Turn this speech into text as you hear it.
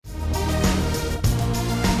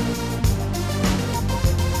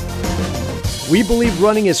We believe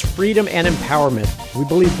running is freedom and empowerment. We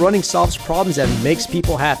believe running solves problems and makes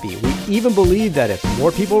people happy. We even believe that if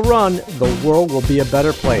more people run, the world will be a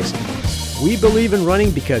better place. We believe in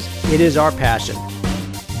running because it is our passion.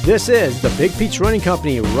 This is the Big Peach Running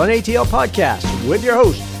Company RUNATL podcast with your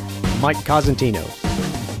host, Mike Cosentino.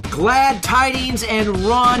 Glad tidings and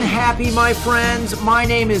run happy, my friends. My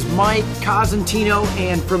name is Mike Cosentino,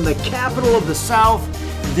 and from the capital of the South,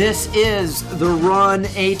 this is the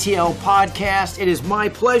RUNATL podcast. It is my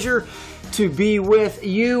pleasure to be with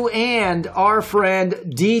you and our friend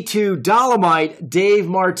D2 Dolomite, Dave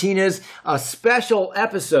Martinez, a special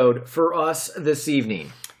episode for us this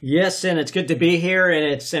evening. Yes, and it's good to be here,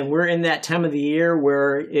 and we're in that time of the year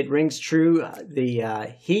where it rings true,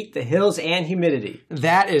 the heat, the hills, and humidity.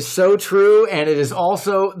 That is so true, and it is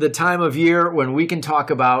also the time of year when we can talk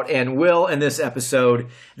about, and will in this episode,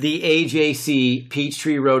 the AJC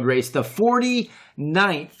Peachtree Road Race, the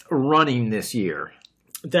 49th running this year.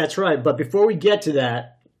 That's right, but before we get to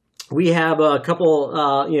that, we have a couple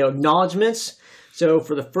acknowledgments. So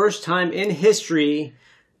for the first time in history,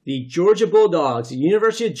 the Georgia Bulldogs, the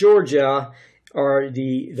University of Georgia,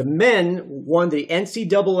 the men won the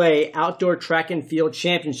NCAA Outdoor Track and Field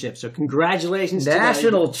Championship. So congratulations to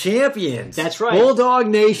National champions. That's right. Bulldog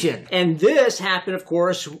Nation. And this happened, of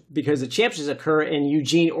course, because the championships occur in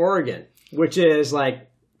Eugene, Oregon, which is like,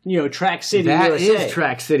 Track City, USA. That is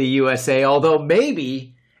Track City, USA, although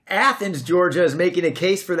maybe Athens, Georgia is making a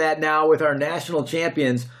case for that now with our national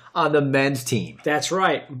champions on the men's team. That's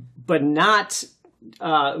right. But not...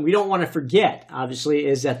 we don't want to forget, obviously,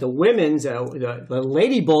 is that the women's, the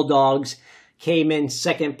Lady Bulldogs came in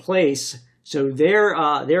second place. So they're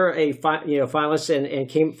a finalist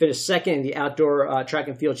and finished second in the Outdoor Track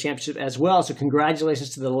and Field Championship as well. So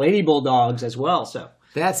congratulations to the Lady Bulldogs as well. So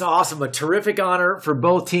that's awesome. A terrific honor for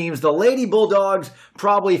both teams. The Lady Bulldogs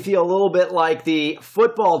probably feel a little bit like the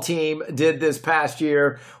football team did this past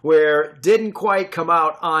year, where didn't quite come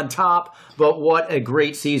out on top, but what a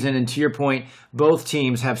great season. And to your point, both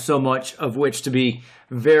teams have so much of which to be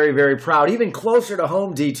very, very proud. Even closer to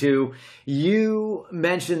home, D2, you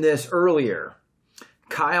mentioned this earlier.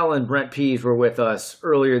 Kyle and Brent Pease were with us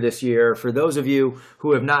earlier this year. For those of you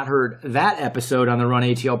who have not heard that episode on the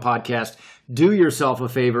RUNATL podcast, do yourself a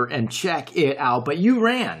favor and check it out. But you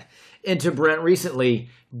ran into Brent recently.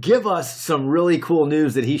 Give us some really cool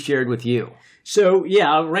news that he shared with you. So,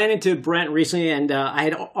 yeah, I ran into Brent recently, and I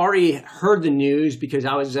had already heard the news because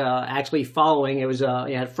I was actually following. It was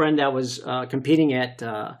I had a friend that was competing at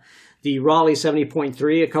the Raleigh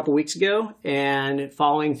 70.3 a couple weeks ago, and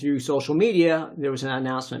following through social media, there was an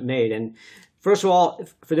announcement made. And first of all,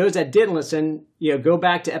 for those that didn't listen, go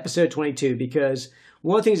back to episode 22, because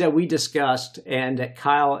one of the things that we discussed and that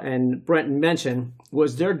Kyle and Brent mentioned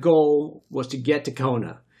was their goal was to get to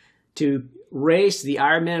Kona, to race the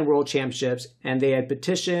Ironman World Championships, and they had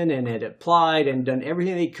petitioned and had applied and done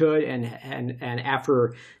everything they could, and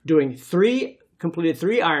after doing completed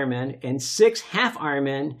 3 Ironman and 6 half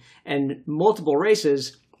Ironman and multiple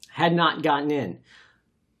races, had not gotten in.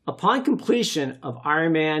 Upon completion of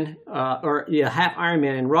Ironman half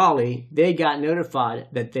Ironman in Raleigh, they got notified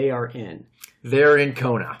that they are in. They're in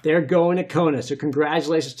Kona. They're going to Kona. So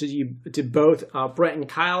congratulations to both Brent and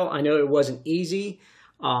Kyle. I know it wasn't easy.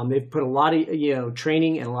 They've put a lot of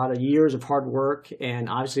training and a lot of years of hard work, and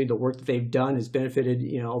obviously the work that they've done has benefited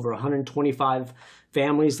over 125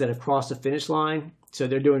 families that have crossed the finish line. So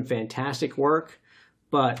they're doing fantastic work.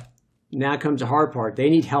 But now comes the hard part.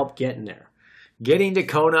 They need help getting there. Getting to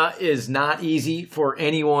Kona is not easy for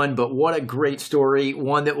anyone, but what a great story.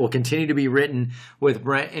 One that will continue to be written with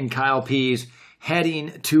Brent and Kyle Pease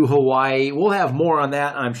heading to Hawaii. We'll have more on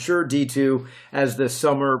that, I'm sure, D2, as the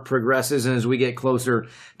summer progresses and as we get closer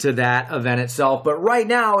to that event itself. But right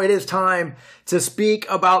now, it is time to speak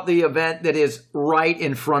about the event that is right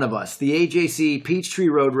in front of us, the AJC Peachtree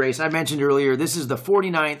Road Race. I mentioned earlier, this is the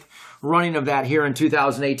 49th running of that here in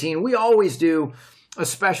 2018. We always do a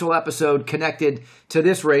special episode connected to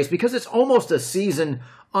this race because it's almost a season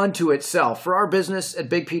unto itself for our business at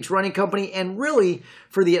Big Peach Running Company, and really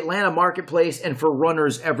for the Atlanta marketplace and for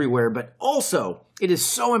runners everywhere. But also, it is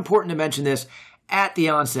so important to mention this at the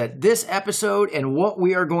onset. This episode and what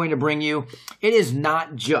we are going to bring you, it is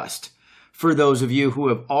not just for those of you who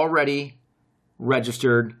have already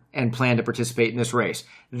registered and plan to participate in this race.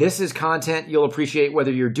 This is content you'll appreciate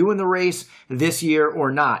whether you're doing the race this year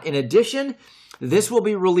or not. In addition, this will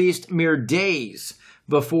be released mere days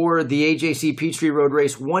before the AJC Peachtree Road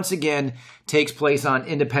Race once again takes place on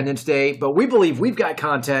Independence Day. But we believe we've got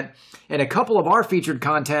content and a couple of our featured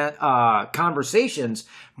content conversations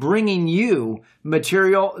bringing you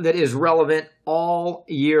material that is relevant all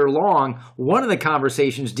year long. One of the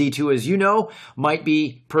conversations, D2, as you know, might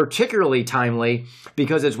be particularly timely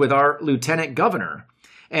because it's with our Lieutenant Governor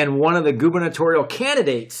and one of the gubernatorial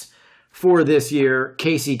candidates for this year,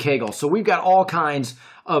 Casey Cagle. So we've got all kinds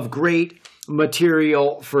of great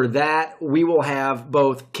material for that. We will have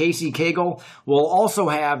both Casey Cagle. We'll also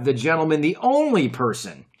have the gentleman, the only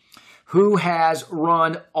person who has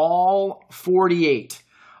run all 48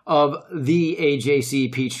 of the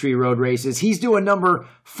AJC Peachtree Road races. He's doing number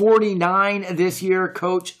 49 this year.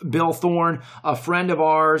 Coach Bill Thorne, a friend of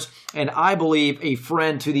ours, and I believe a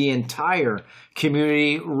friend to the entire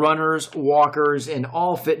community, runners, walkers, and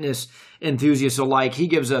all fitness enthusiasts alike. He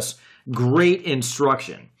gives us great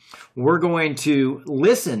instruction. We're going to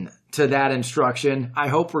listen to that instruction. I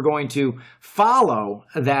hope we're going to follow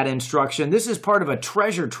that instruction. This is part of a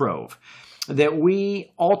treasure trove that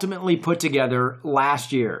we ultimately put together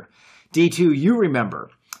last year. D2, you remember.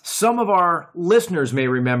 Some of our listeners may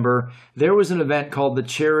remember there was an event called the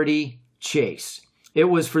Charity Chase. It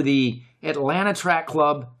was for the Atlanta Track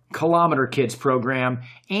Club Kilometer Kids program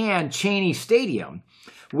and Cheney Stadium,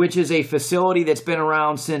 which is a facility that's been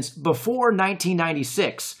around since before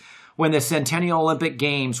 1996 when the Centennial Olympic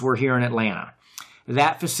Games were here in Atlanta.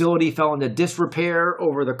 That facility fell into disrepair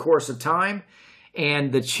over the course of time,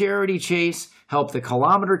 and the Charity Chase helped the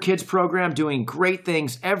Kilometer Kids program doing great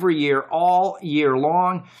things every year, all year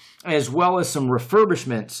long, as well as some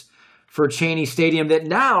refurbishments for Cheney Stadium that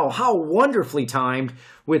now, how wonderfully timed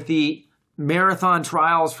with the marathon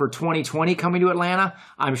trials for 2020 coming to Atlanta.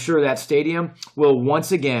 I'm sure that stadium will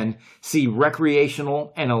once again see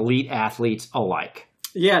recreational and elite athletes alike.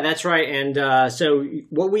 Yeah, that's right. And so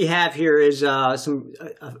what we have here is a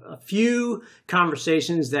few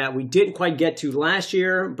conversations that we didn't quite get to last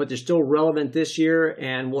year, but they're still relevant this year,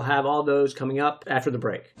 and we'll have all those coming up after the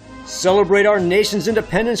break. Celebrate our nation's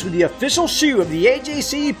independence with the official shoe of the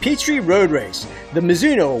AJC Peachtree Road Race, the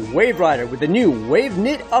Mizuno Wave Rider with the new Wave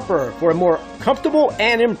Knit Upper for a more comfortable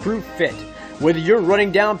and improved fit. Whether you're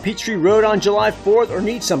running down Peachtree Road on July 4th or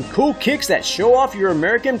need some cool kicks that show off your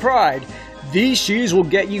American pride, these shoes will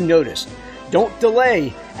get you noticed. Don't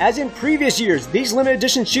delay. As in previous years, these limited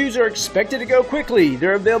edition shoes are expected to go quickly.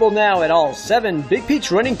 They're available now at all 7 Big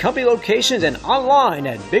Peach Running Company locations and online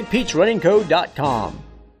at bigpeachrunningco.com.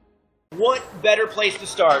 What better place to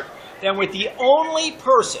start than with the only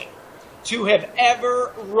person to have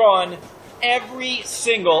ever run every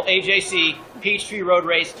single AJC Peachtree Road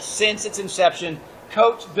race since its inception,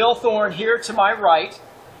 Coach Bill Thorne here to my right.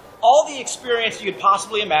 All the experience you could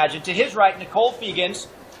possibly imagine. To his right, Nicole Fegans,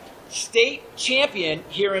 state champion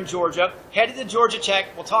here in Georgia, headed to Georgia Tech.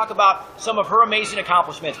 We'll talk about some of her amazing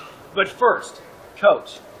accomplishments. But first,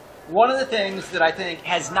 Coach, one of the things that I think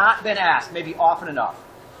has not been asked maybe often enough.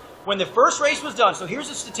 When the first race was done, so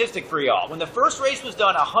here's a statistic for y'all. When the first race was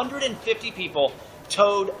done, 150 people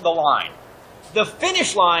towed the line. The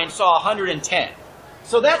finish line saw 110.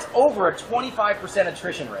 So that's over a 25%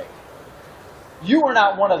 attrition rate. You are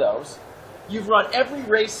not one of those. You've run every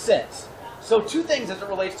race since. So two things as it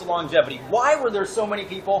relates to longevity. Why were there so many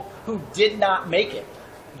people who did not make it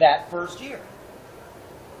that first year?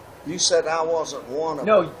 You said I wasn't one of them.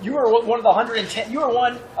 No, you were one of the 110. You were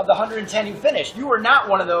one of the 110 who finished. You were not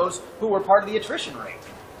one of those who were part of the attrition rate.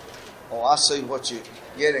 Oh, I see what you're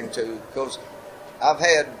getting to, because I've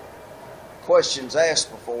had questions asked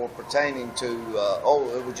before pertaining to,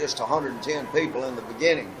 it was just 110 people in the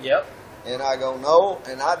beginning. Yep. And I go, no,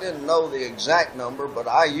 and I didn't know the exact number, but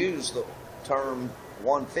I used the term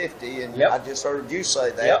 150, and yep. I just heard you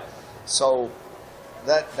say that. Yep. So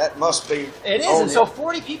that must be. It is, and so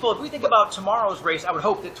 40 people, if we think about tomorrow's race, I would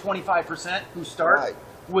hope that 25% who start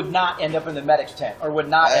would not end up in the medics tent or would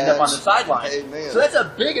not end up on the sideline. Amen. So that's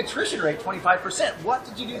a big attrition rate, 25%. What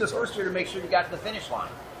did you do the first year to make sure you got to the finish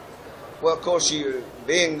line? Well, of course, you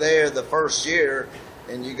being there the first year,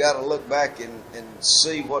 and you got to look back and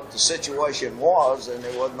see what the situation was, and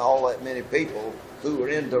there wasn't all that many people who were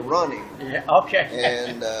into running. Yeah. Okay.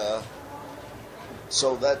 And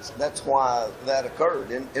so that's why that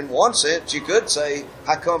occurred. In one sense, you could say,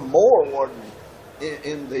 how come more wasn't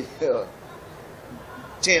in the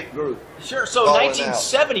tent group? Sure. So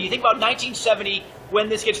 1970. You think about 1970 when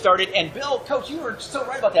this gets started, and Bill, Coach, you were so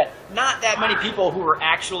right about that. Not that many people who were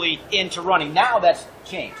actually into running. Now that's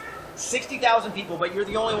changed. 60,000 people, but you're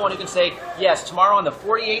the only one who can say, yes, tomorrow on the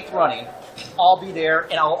 48th running, I'll be there,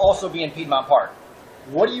 and I'll also be in Piedmont Park.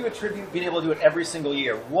 What do you attribute being able to do it every single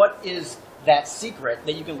year? What is that secret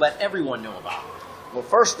that you can let everyone know about? Well,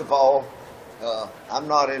 first of all, I'm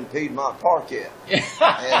not in Piedmont Park yet.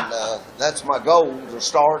 And that's my goal, to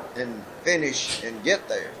start and finish and get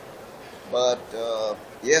there. But,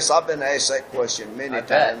 yes, I've been asked that question many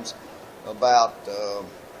times about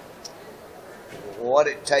what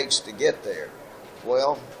it takes to get there.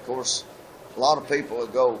 Well, of course, a lot of people will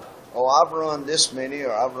go, oh, I've run this many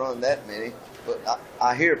or I've run that many. But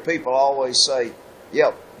I hear people always say,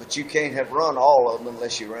 yeah, but you can't have run all of them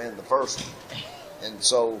unless you ran the first one. And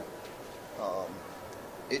so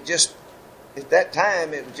it just, at that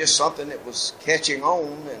time, it was just something that was catching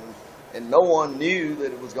on, and no one knew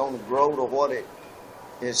that it was going to grow to what it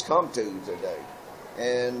has come to today.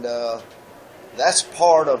 And that's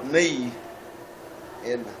part of me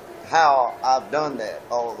in how I've done that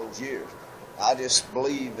all of those years. I just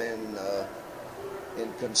believe in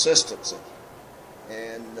consistency,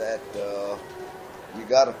 and that you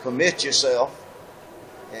got to commit yourself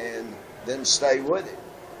and then stay with it.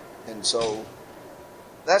 And so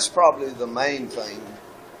that's probably the main thing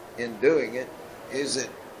in doing it. Is it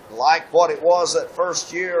like what it was that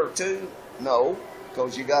first year or two? No,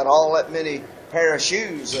 because you got all that many pair of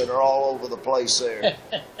shoes that are all over the place there.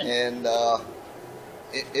 And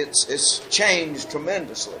it's changed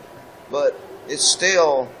tremendously, but it's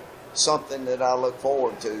still something that I look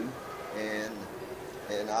forward to,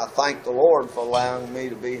 and I thank the Lord for allowing me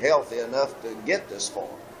to be healthy enough to get this far.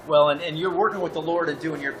 Well, and you're working with the Lord and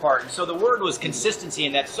doing your part. And so the word was consistency,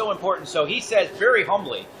 and that's so important. So he says very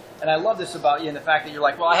humbly, and I love this about you, and the fact that you're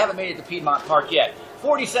like, well, I haven't made it to Piedmont Park yet.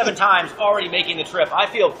 47 times already making the trip. I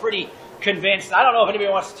feel pretty convinced. I don't know if anybody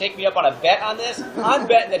wants to take me up on a bet on this. I'm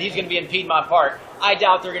betting that he's going to be in Piedmont Park. I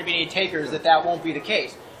doubt there are going to be any takers that won't be the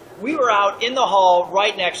case. We were out in the hall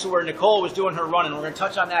right next to where Nicole was doing her run, and we're going to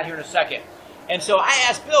touch on that here in a second. And so I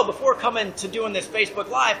asked Bill, before coming to doing this Facebook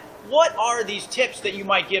Live, what are these tips that you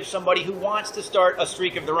might give somebody who wants to start a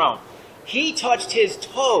streak of their own? He touched his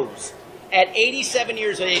toes at 87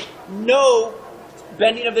 years of age, no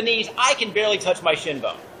bending of the knees. I can barely touch my shin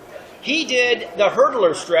bone. He did the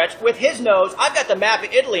hurdler stretch with his nose. I've got the map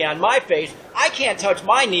of Italy on my face. I can't touch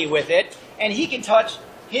my knee with it, and he can touch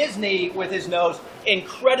his knee with his nose.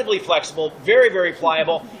 Incredibly flexible, very, very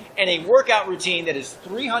pliable, and a workout routine that is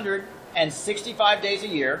 365 days a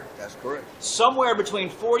year. That's correct. Somewhere between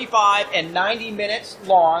 45 and 90 minutes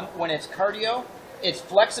long when it's cardio, it's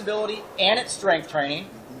flexibility, and it's strength training.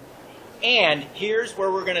 And here's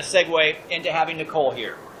where we're going to segue into having Nicole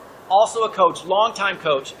here. Also a coach, longtime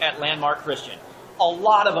coach at Landmark Christian. A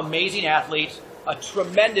lot of amazing athletes, a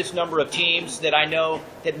tremendous number of teams that I know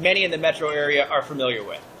that many in the metro area are familiar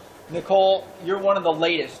with. Nicole, you're one of the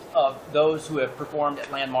latest of those who have performed at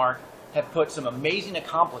Landmark, have put some amazing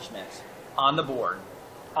accomplishments on the board.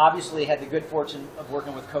 Obviously had the good fortune of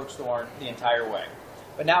working with Coach Thorne the entire way.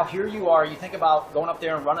 But now here you are, you think about going up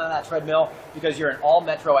there and running on that treadmill because you're an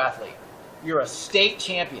all-metro athlete. You're a state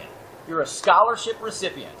champion. You're a scholarship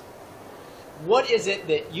recipient. What is it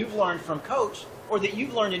that you've learned from Coach, or that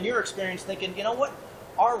you've learned in your experience thinking, you know what,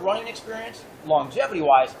 our running experience,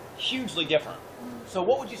 longevity-wise, hugely different. So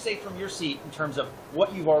what would you say from your seat in terms of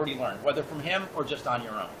what you've already learned, whether from him or just on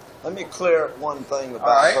your own? Let me clear up one thing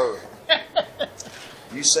about her.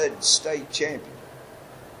 You said state champion.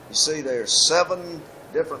 You see, there's 7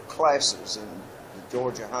 different classes in the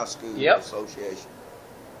Georgia High School Association.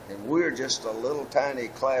 And we're just a little tiny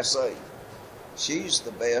Class A. She's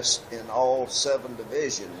the best in all 7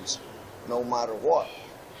 divisions, no matter what.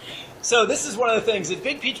 So this is one of the things, at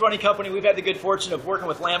Big Peach Running Company, we've had the good fortune of working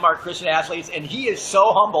with Landmark Christian athletes, and he is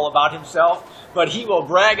so humble about himself, but he will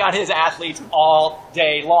brag on his athletes all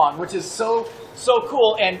day long, which is so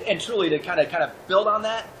cool, and truly to kind of build on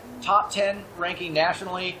that, top 10 ranking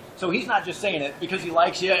nationally. So he's not just saying it because he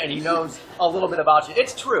likes you and he knows a little bit about you.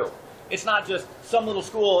 It's true. It's not just some little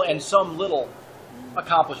school and some little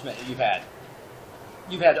accomplishment that you've had.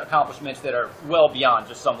 You've had accomplishments that are well beyond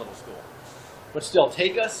just some little school. But still,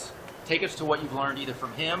 take us to what you've learned either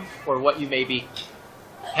from him or what you maybe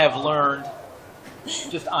have learned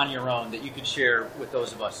just on your own that you could share with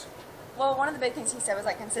those of us. Well, one of the big things he said was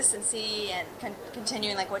like consistency and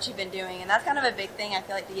continuing like what you've been doing, and that's kind of a big thing I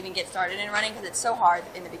feel like to even get started in running because it's so hard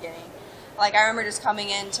in the beginning. Like I remember just coming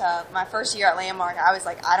into my first year at Landmark, I was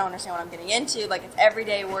like, I don't understand what I'm getting into. Like it's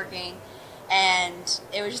everyday working, and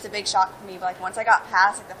it was just a big shock for me. But like once I got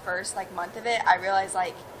past like the first like month of it, I realized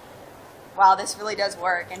like, wow, this really does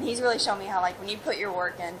work. And he's really shown me how like when you put your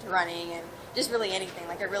work into running and just really anything,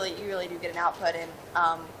 like you really do get an output. And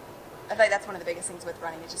I feel like that's one of the biggest things with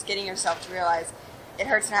running is just getting yourself to realize it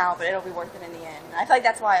hurts now, but it'll be worth it in the end. And I feel like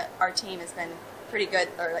that's why our team has been pretty good,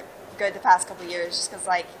 or like good the past couple of years, just because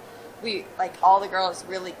like we, like, all the girls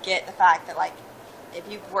really get the fact that, like, if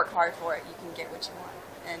you work hard for it, you can get what you want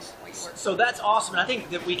and what you work for. So that's awesome, and I think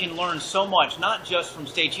that we can learn so much, not just from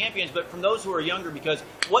state champions, but from those who are younger, because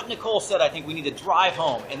what Nicole said, I think we need to drive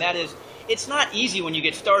home, and that is, it's not easy when you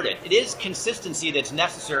get started. It is consistency that's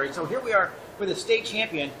necessary. So here we are with a state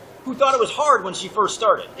champion who thought it was hard when she first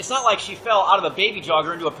started. It's not like she fell out of a baby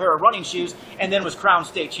jogger into a pair of running shoes and then was crowned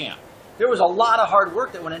state champ. There was a lot of hard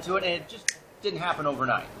work that went into it, and it just didn't happen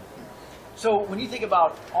overnight. So when you think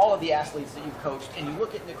about all of the athletes that you've coached, and you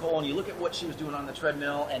look at Nicole and you look at what she was doing on the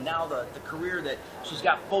treadmill and now the career that she's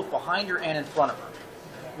got both behind her and in front of her,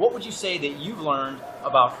 what would you say that you've learned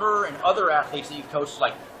about her and other athletes that you've coached?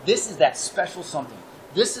 Like, this is that special something.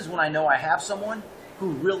 This is when I know I have someone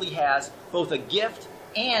who really has both a gift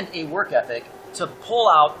and a work ethic to pull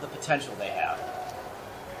out the potential they have.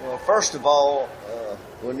 Well, first of all,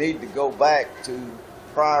 we need to go back to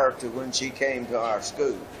prior to when she came to our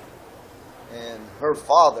school. And her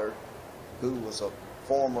father, who was a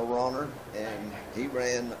former runner, and he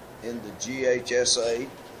ran in the GHSA,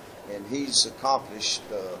 and he's accomplished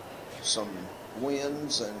some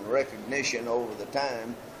wins and recognition over the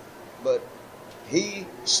time, but he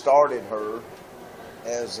started her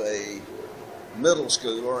as a middle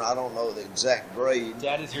schooler. I don't know the exact grade.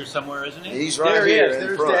 Dad is here somewhere, isn't he? He's right there here he is. in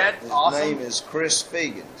There's front. Dad. His Awesome. name is Chris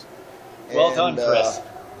Fegans. Well done, Chris.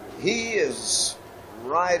 He is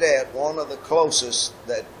right at one of the closest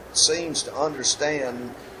that seems to understand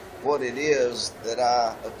what it is that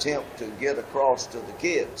I attempt to get across to the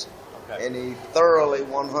kids. Okay. And he thoroughly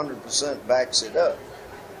 100% backs it up.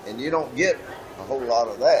 And you don't get a whole lot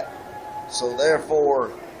of that. So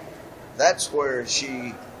therefore, that's where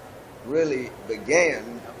she really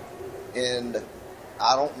began. And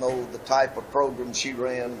I don't know the type of program she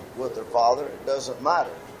ran with her father. It doesn't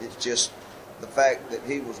matter. It's just the fact that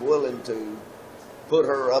he was willing to put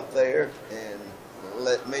her up there and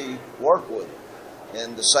let me work with her.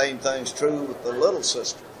 And the same thing's true with the little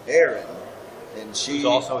sister, Erin. And she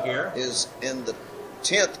also here? is in the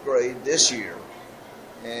 10th grade this year.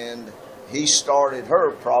 And he started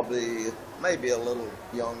her probably maybe a little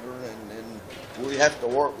younger, and we have to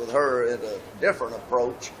work with her at a different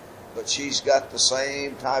approach, but she's got the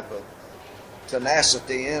same type of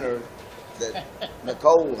tenacity in her that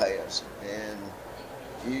Nicole has, and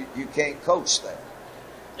you can't coach that.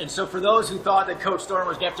 And so for those who thought that Coach Thorne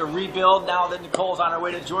was going to have to rebuild now that Nicole's on her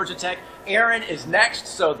way to Georgia Tech, Erin is next,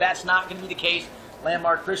 so that's not going to be the case.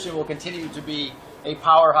 Landmark Christian will continue to be a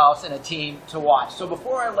powerhouse and a team to watch. So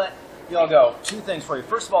before I let y'all go, two things for you.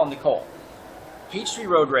 First of all, Nicole, Peachtree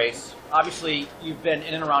Road Race, obviously you've been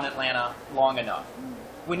in and around Atlanta long enough.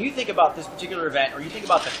 When you think about this particular event, or you think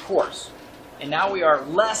about the course, and now we are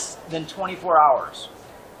less than 24 hours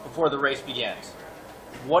before the race begins,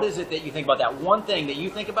 what is it that you think about, that one thing that you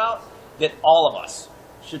think about that all of us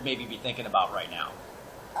should maybe be thinking about right now?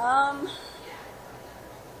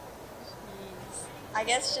 I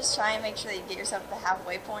guess just try and make sure that you get yourself to the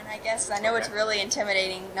halfway point, I guess. I know it's really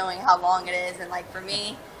intimidating knowing how long it is, and like for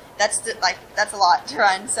me, that's a lot to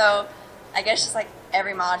run. So I guess just like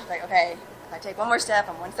every mile, just like, okay, if I take one more step,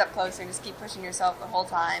 I'm one step closer, and just keep pushing yourself the whole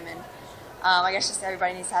time. And I guess just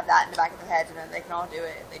everybody needs to have that in the back of their heads, and that they can all do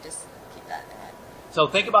it if they just keep that in their head. So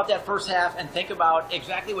think about that first half and think about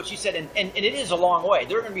exactly what she said. And it is a long way.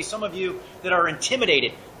 There are going to be some of you that are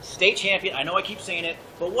intimidated. State champion, I know I keep saying it,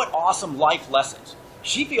 but what awesome life lessons.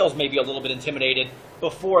 She feels maybe a little bit intimidated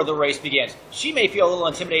before the race begins. She may feel a little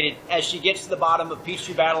intimidated as she gets to the bottom of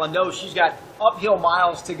Peachtree Battle and knows she's got uphill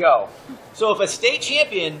miles to go. So if a state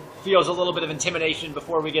champion feels a little bit of intimidation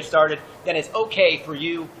before we get started, then it's okay for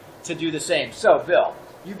you to do the same. So, Bill,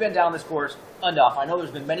 you've been down this course enough. I know there's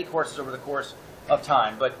been many courses over the course of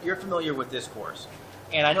time, but you're familiar with this course.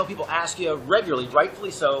 And I know people ask you regularly, rightfully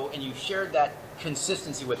so, and you've shared that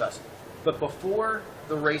consistency with us. But before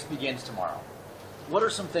the race begins tomorrow, what are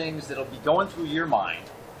some things that'll be going through your mind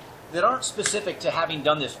that aren't specific to having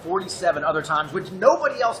done this 47 other times, which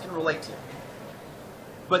nobody else can relate to,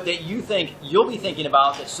 but that you think you'll be thinking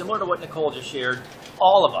about that's similar to what Nicole just shared,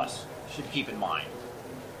 all of us should keep in mind?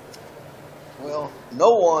 Well, no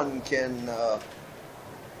one can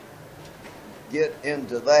get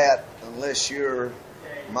into that unless you're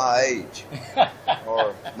my age,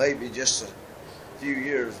 or maybe just a few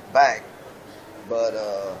years back.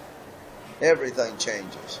 But everything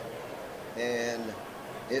changes, and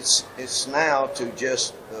it's now to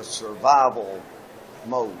just a survival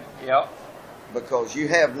mode. Yep. Because you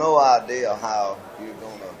have no idea how you're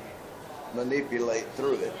going to manipulate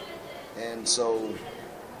through it, and so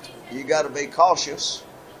you got to be cautious,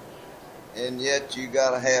 and yet you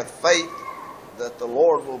got to have faith that the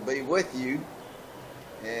Lord will be with you,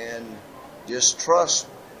 and just trust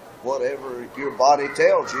whatever your body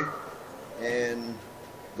tells you and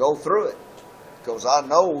go through it. Because I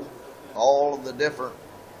know all of the different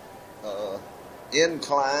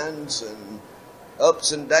inclines and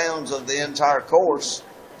ups and downs of the entire course,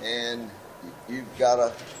 and you've got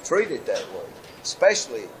to treat it that way,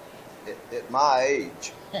 especially at my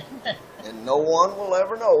age. And no one will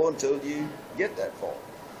ever know until you get that far.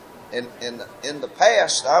 And in the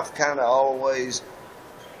past, I've kind of always,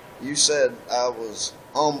 you said I was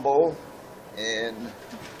humble and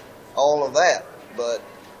all of that, but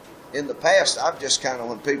in the past, I've just kind of,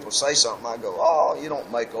 when people say something, I go, oh, you don't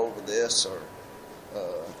make over this, or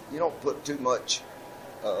you don't put too much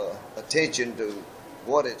attention to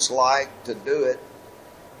what it's like to do it.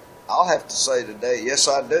 I'll have to say today, yes,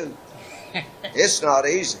 I do. It's not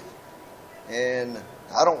easy. And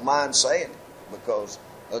I don't mind saying it because,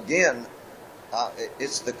 again,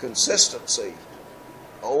 it's the consistency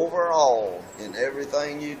overall in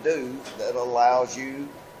everything you do that allows you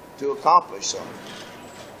to accomplish something.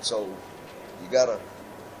 So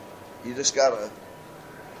you just gotta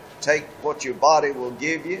take what your body will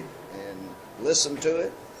give you and listen to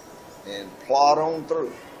it and plod on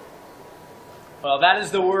through. Well, that is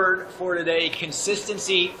the word for today,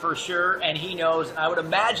 consistency for sure, and he knows. I would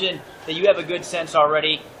imagine that you have a good sense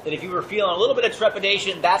already that if you were feeling a little bit of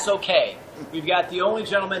trepidation, that's okay. We've got the only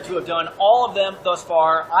gentlemen to have done all of them thus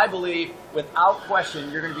far. I believe, without question,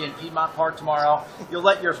 you're going to be in Piedmont Park tomorrow. You'll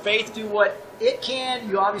let your faith do what it can.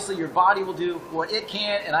 Your body will do what it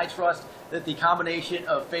can, and I trust that the combination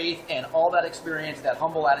of faith and all that experience, that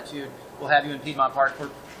humble attitude, will have you in Piedmont Park for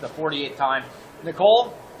the 48th time.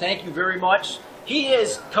 Nicole, thank you very much. He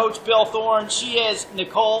is Coach Bill Thorne. She is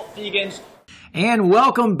Nicole Fegans. And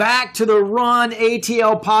welcome back to the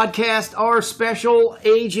RUNATL podcast, our special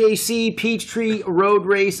AJC Peachtree Road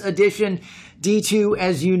Race edition. D2,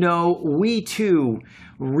 as you know, we too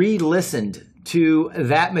re-listened to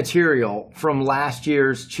that material from last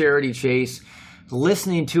year's charity chase.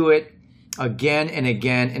 Listening to it again and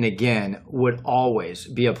again and again would always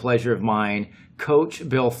be a pleasure of mine. Coach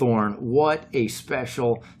Bill Thorne, what a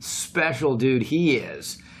special, special dude he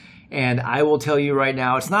is. And I will tell you right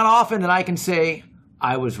now, it's not often that I can say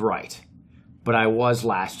I was right, but I was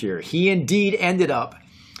last year. He indeed ended up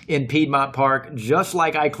in Piedmont Park, just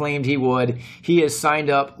like I claimed he would. He has signed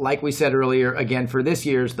up, like we said earlier, again for this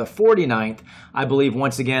year's, the 49th. I believe,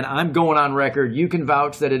 once again, I'm going on record. You can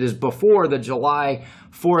vouch that it is before the July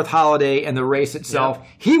 4th holiday and the race itself. Yep.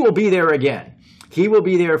 He will be there again. He will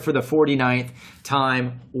be there for the 49th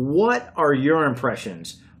time. What are your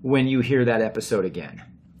impressions when you hear that episode again?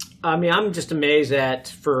 I mean, I'm just amazed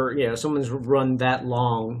that someone's run that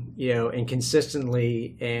long, and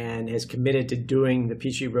consistently and has committed to doing the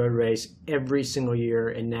Peachtree Road Race every single year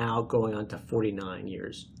and now going on to 49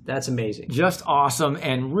 years. That's amazing. Just awesome.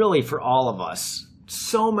 And really for all of us,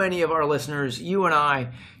 so many of our listeners, you and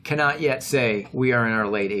I cannot yet say we are in our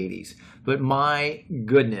late 80s. But my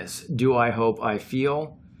goodness, do I hope I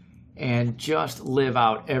feel and just live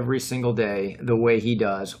out every single day the way he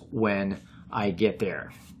does when I get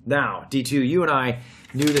there. Now, D2, you and I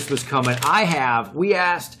knew this was coming. We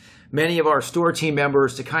asked many of our store team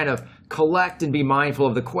members to kind of collect and be mindful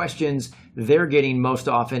of the questions they're getting most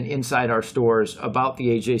often inside our stores about the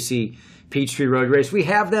AJC Peachtree Road Race. We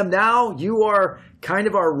have them now. You are kind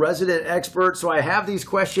of our resident expert, so I have these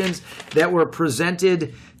questions that were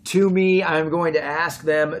presented to me. I'm going to ask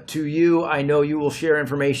them to you. I know you will share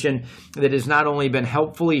information that has not only been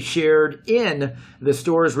helpfully shared in the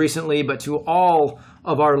stores recently, but to all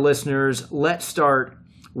of our listeners. Let's start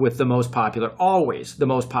with the most popular, always the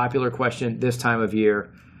most popular question this time of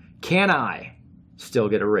year. Can I still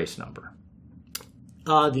get a race number?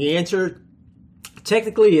 The answer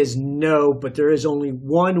technically is no, but there is only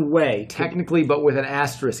one way. Technically, but with an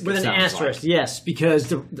asterisk. With an asterisk, yes,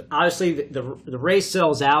 because obviously the race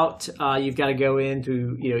sells out. You've got to go in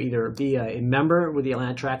to either be a member with the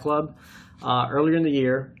Atlanta Track Club earlier in the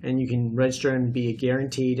year, and you can register and be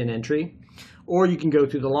guaranteed an entry, or you can go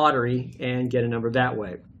through the lottery and get a number that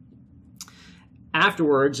way.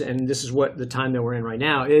 Afterwards, and this is what the time that we're in right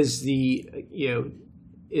now, is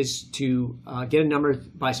to get a number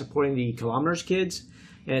by supporting the Kilometers Kids,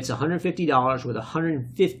 and it's $150, with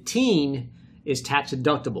 $115 is tax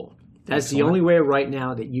deductible. That's the only way right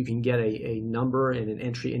now that you can get a number and an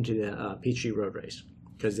entry into the Peachtree Road Race,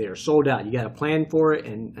 because they are sold out. You got to plan for it,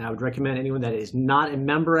 and I would recommend anyone that is not a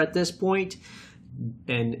member at this point,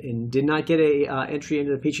 and did not get a entry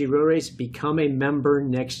into the Peachtree Road Race, become a member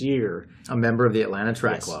next year. A member of the Atlanta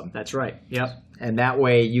Track Yes, Club. that's right. Yep. And that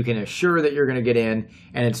way you can assure that you're going to get in,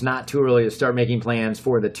 and it's not too early to start making plans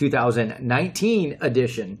for the 2019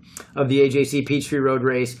 edition of the AJC Peachtree Road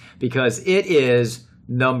Race, because it is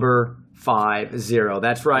number 50.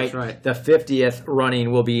 That's right. That's right. The 50th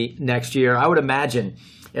running will be next year. I would imagine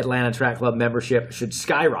Atlanta Track Club membership should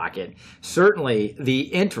skyrocket. Certainly the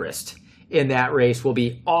interest in that race will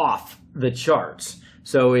be off the charts.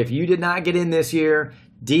 So if you did not get in this year,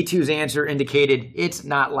 D2's answer indicated it's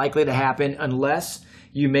not likely to happen unless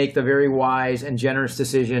you make the very wise and generous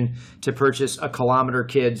decision to purchase a Kilometer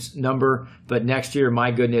Kids number. But next year,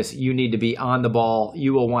 my goodness, you need to be on the ball.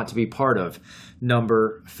 You will want to be part of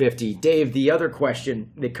number 50. Dave, the other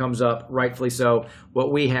question that comes up, rightfully so,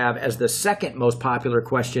 what we have as the second most popular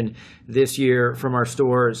question this year from our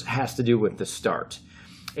stores has to do with the start.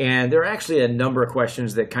 And there are actually a number of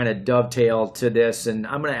questions that kind of dovetail to this, and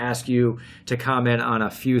I'm going to ask you to comment on a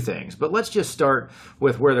few things. But let's just start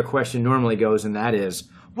with where the question normally goes, and that is,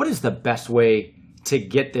 what is the best way to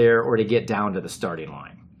get there or to get down to the starting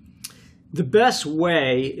line? The best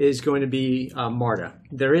way is going to be MARTA.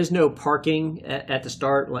 There is no parking at the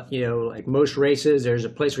start. Like most races, there's a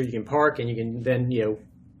place where you can park, and you can then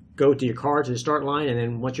go to your car to the start line, and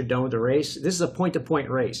then once you're done with the race, this is a point-to-point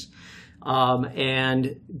race.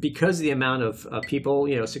 And because of the amount of people,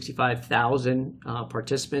 65,000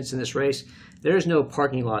 participants in this race, there's no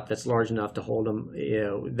parking lot that's large enough to hold them,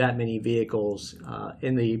 that many vehicles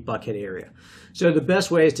in the Buckhead area. So the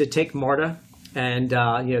best way is to take MARTA, and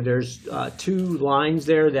there's two lines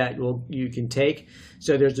there that you can take.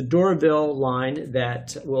 So there's the Doraville line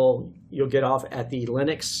that you'll get off at the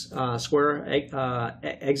Lenox Square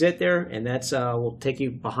exit there, and that's will take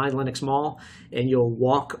you behind Lenox Mall, and you'll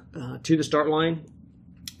walk to the start line.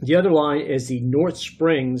 The other line is the North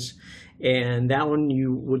Springs, and that one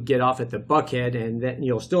you would get off at the Buckhead, and then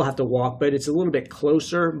you'll still have to walk, but it's a little bit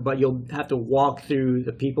closer, but you'll have to walk through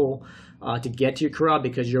the people to get to your corral,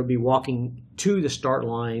 because you'll be walking to the start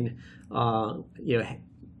line,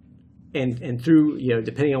 and through,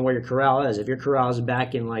 depending on where your corral is. If your corral is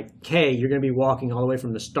back in like K, you're going to be walking all the way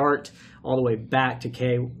from the start all the way back to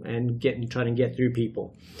K and trying to get through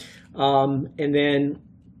people. And then,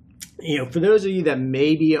 for those of you that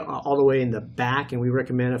may be all the way in the back, and we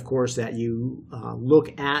recommend, of course, that you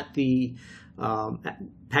look at the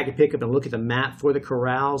packet pickup and look at the map for the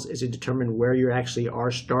corrals is to determine where you actually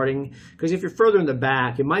are starting. Because if you're further in the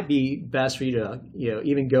back, it might be best for you to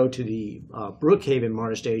even go to the Brookhaven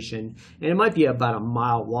MARTA station, and it might be about a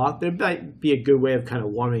mile walk, but it might be a good way of kind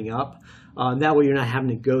of warming up. That way you're not having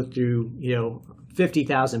to go through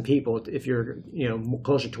 50,000 people if you're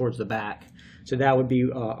closer towards the back. So that would be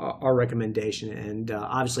our recommendation. And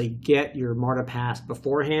obviously get your MARTA pass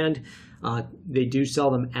beforehand. They do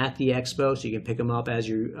sell them at the expo, so you can pick them up as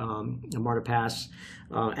your MARTA pass,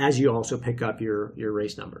 as you also pick up your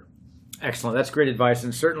race number. Excellent. That's great advice,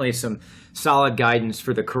 and certainly some solid guidance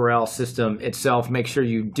for the corral system itself. Make sure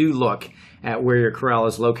you do look at where your corral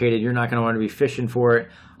is located. You're not going to want to be fishing for it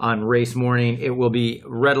on race morning. It will be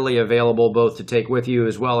readily available both to take with you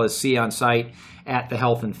as well as see on site at the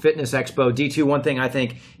Health and Fitness Expo. D2, one thing I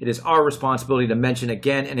think it is our responsibility to mention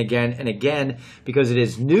again and again and again, because it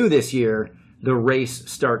is new this year, the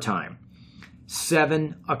race start time.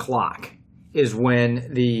 7 o'clock is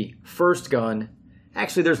when the first gun,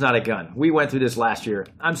 actually there's not a gun. We went through this last year.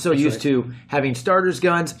 I'm so used to having starters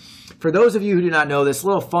guns. For those of you who do not know this,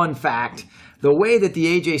 little fun fact, the way that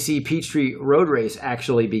the AJC Peachtree Road Race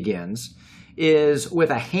actually begins is with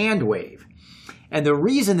a hand wave. And the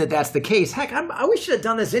reason that that's the case, heck, we should have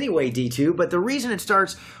done this anyway, D2, but the reason it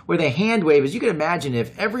starts with a hand wave is you can imagine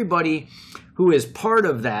if everybody who is part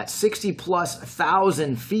of that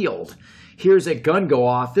 60,000+ field hears a gun go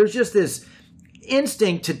off, there's just this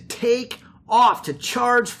instinct to take off, to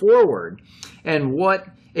charge forward, and what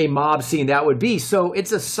a mob scene that would be. So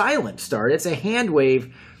it's a silent start. It's a hand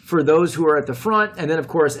wave for those who are at the front, and then of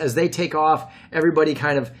course as they take off, everybody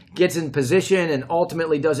kind of gets in position and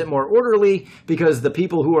ultimately does it more orderly because the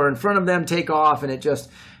people who are in front of them take off, and it just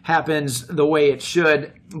happens the way it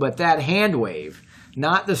should. But that hand wave,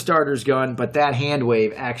 not the starter's gun, but that hand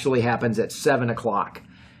wave actually happens at 7 o'clock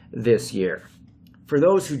this year. For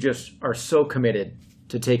those who just are so committed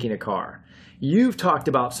to taking a car, you've talked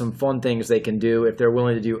about some fun things they can do if they're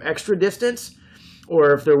willing to do extra distance,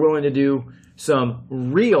 or if they're willing to do some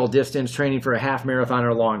real distance training for a half marathon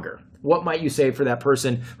or longer. What might you say for that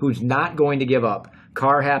person who's not going to give up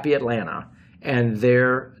Car Happy Atlanta and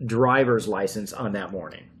their driver's license on that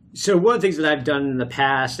morning? So one of the things that I've done in the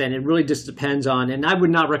past, and it really just depends on, and I would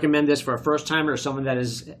not recommend this for a first timer or someone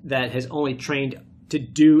that has only trained to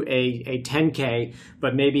do a 10K,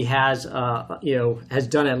 but maybe has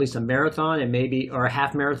done at least a marathon and maybe or a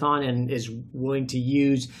half marathon and is willing to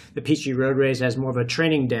use the Peachtree Road Race as more of a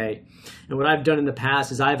training day. And what I've done in the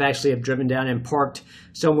past is I've actually have driven down and parked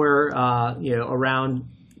somewhere around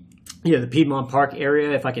the Piedmont Park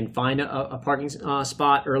area if I can find a parking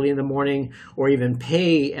spot early in the morning, or even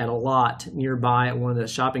pay at a lot nearby at one of the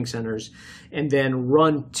shopping centers, and then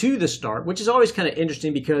run to the start, which is always kind of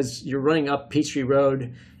interesting because you're running up Peachtree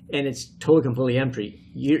Road and it's totally completely empty.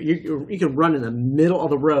 You can run in the middle of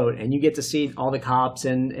the road and you get to see all the cops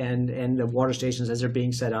and the water stations as they're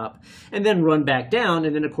being set up, and then run back down,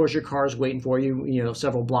 and then of course your car is waiting for you,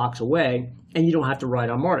 several blocks away, and you don't have to ride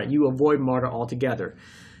on MARTA. You avoid MARTA altogether.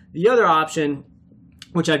 The other option,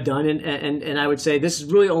 which I've done, and I would say this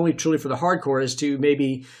is really only truly for the hardcore, is to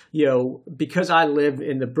maybe, because I live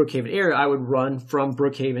in the Brookhaven area, I would run from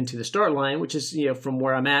Brookhaven to the start line, which is, from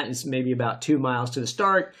where I'm at, it's maybe about 2 miles to the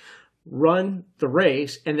start, run the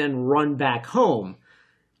race, and then run back home.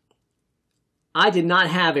 I did not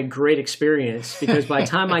have a great experience because by the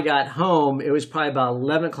time I got home, it was probably about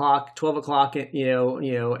 11 o'clock, 12 o'clock, and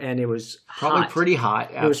it was probably hot. Pretty hot.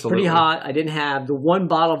 Absolutely. It was pretty hot. I didn't have the one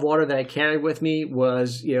bottle of water that I carried with me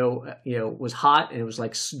was was hot, and it was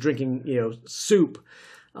like drinking soup.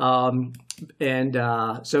 So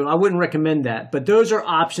I wouldn't recommend that. But those are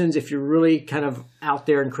options if you're really kind of out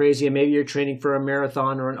there and crazy, and maybe you're training for a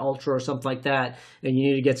marathon or an ultra or something like that, and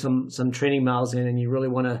you need to get some training miles in, and you really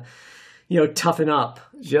want to toughen up.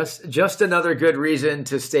 Just another good reason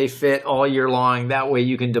to stay fit all year long. That way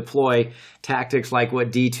you can deploy tactics like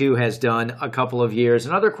what D2 has done a couple of years.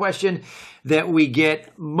 Another question that we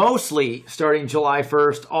get mostly starting July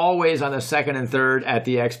 1st, always on the 2nd and 3rd at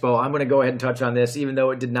the Expo. I'm going to go ahead and touch on this, even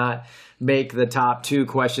though it did not make the top 2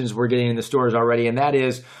 questions we're getting in the stores already. And that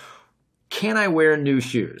is, can I wear new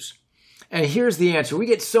shoes? And here's the answer. We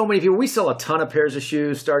get so many people. We sell a ton of pairs of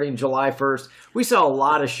shoes starting July 1st. We sell a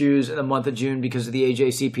lot of shoes in the month of June because of the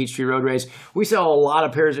AJC Peachtree Road Race. We sell a lot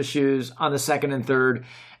of pairs of shoes on the 2nd and 3rd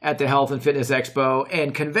at the Health and Fitness Expo.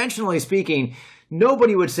 And conventionally speaking,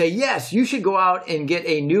 nobody would say, yes, you should go out and get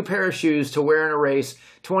a new pair of shoes to wear in a race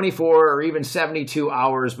 24 or even 72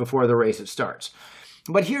 hours before the race starts.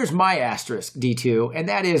 But here's my asterisk, D2, and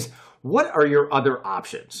that is, what are your other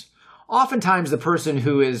options? Oftentimes, the person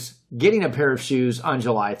who is getting a pair of shoes on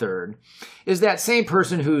July 3rd is that same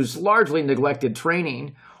person who's largely neglected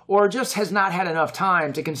training or just has not had enough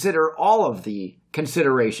time to consider all of the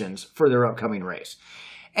considerations for their upcoming race.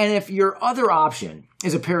 And if your other option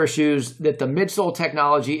is a pair of shoes that the midsole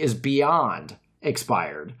technology is beyond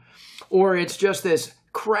expired, or it's just this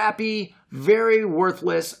crappy, very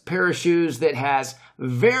worthless pair of shoes that has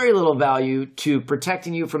very little value to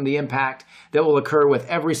protecting you from the impact that will occur with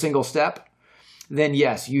every single step, then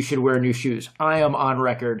yes, you should wear new shoes. I am on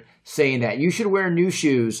record saying that. You should wear new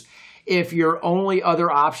shoes if your only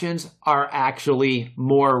other options are actually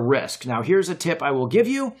more risk. Now, here's a tip I will give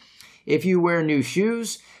you. If you wear new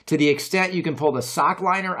shoes, to the extent you can pull the sock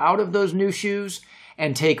liner out of those new shoes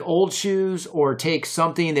and take old shoes or take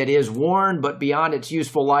something that is worn but beyond its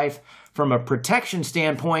useful life from a protection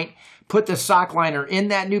standpoint, put the sock liner in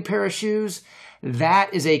that new pair of shoes.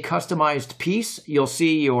 That is a customized piece. You'll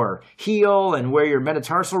see your heel and where your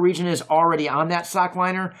metatarsal region is already on that sock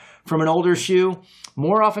liner from an older shoe.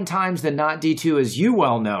 More oftentimes than not, D2, as you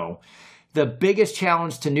well know, the biggest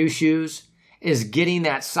challenge to new shoes is getting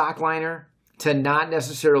that sock liner to not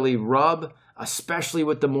necessarily rub, especially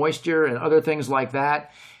with the moisture and other things like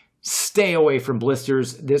that. Stay away from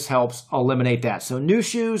blisters. This helps eliminate that. So new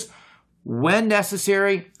shoes, when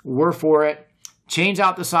necessary, we're for it. Change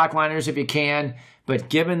out the sock liners if you can, but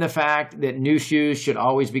given the fact that new shoes should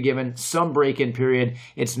always be given some break-in period,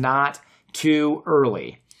 it's not too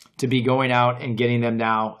early to be going out and getting them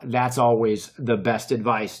now. That's always the best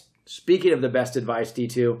advice. Speaking of the best advice,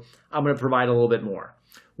 D2, I'm going to provide a little bit more.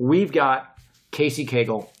 We've got Casey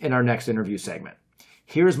Cagle in our next interview segment.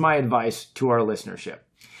 Here's my advice to our listenership.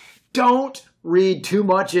 Don't read too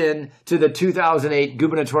much into the 2008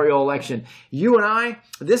 gubernatorial election. You and I,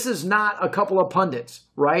 this is not a couple of pundits,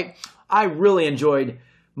 right? I really enjoyed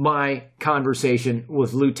my conversation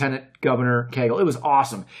with Lieutenant Governor Cagle. It was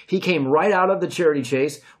awesome. He came right out of the charity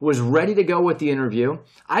chase, was ready to go with the interview.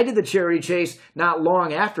 I did the charity chase not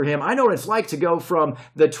long after him. I know what it's like to go from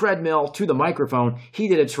the treadmill to the microphone. He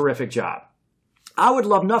did a terrific job. I would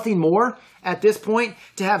love nothing more at this point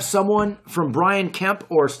to have someone from Brian Kemp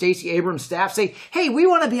or Stacey Abrams' staff say, hey, we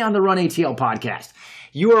want to be on the RunATL podcast.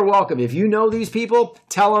 You are welcome. If you know these people,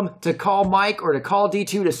 tell them to call Mike or to call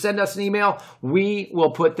D2 to send us an email. We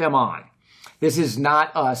will put them on. This is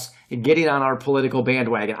not us getting on our political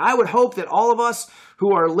bandwagon. I would hope that all of us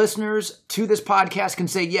who are listeners to this podcast can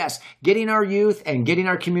say, yes, getting our youth and getting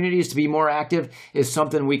our communities to be more active is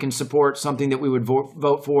something we can support, something that we would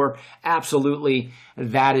vote for. Absolutely,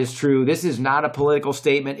 that is true. This is not a political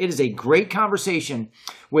statement. It is a great conversation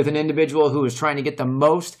with an individual who is trying to get the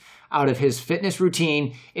most out of his fitness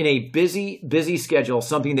routine in a busy, busy schedule,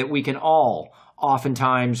 something that we can all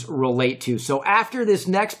oftentimes relate to. So after this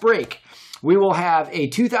next break, we will have a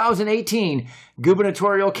 2018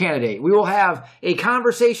 gubernatorial candidate. We will have a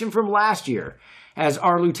conversation from last year as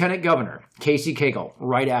our Lieutenant Governor, Casey Cagle,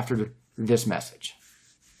 right after this message.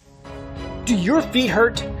 Do your feet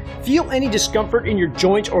hurt? Feel any discomfort in your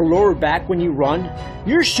joints or lower back when you run?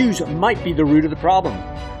 Your shoes might be the root of the problem.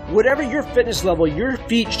 Whatever your fitness level, your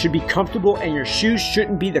feet should be comfortable and your shoes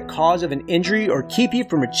shouldn't be the cause of an injury or keep you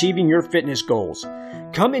from achieving your fitness goals.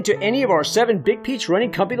 Come into any of our 7 Big Peach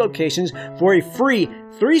Running Company locations for a free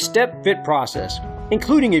 3-step fit process,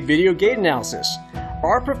 including a video gait analysis.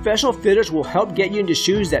 Our professional fitters will help get you into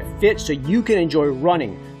shoes that fit so you can enjoy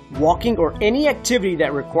running, walking, or any activity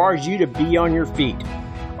that requires you to be on your feet.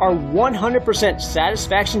 Our 100%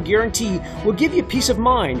 satisfaction guarantee will give you peace of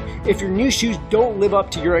mind if your new shoes don't live up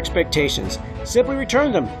to your expectations. Simply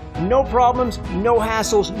return them. No problems, no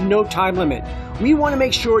hassles, no time limit. We want to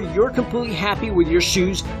make sure you're completely happy with your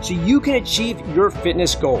shoes so you can achieve your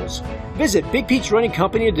fitness goals. Visit Big Peach Running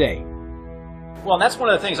Company today. Well, and that's one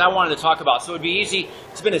of the things I wanted to talk about. So it'd be easy.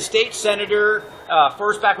 He's been a state senator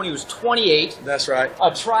first back when he was 28. That's right. A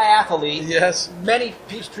triathlete. Yes. Many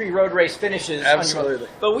Peachtree Road Race finishes. Absolutely.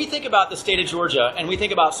 But we think about the state of Georgia, and we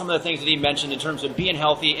think about some of the things that he mentioned in terms of being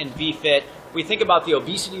healthy and be fit. We think about the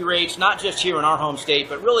obesity rates, not just here in our home state,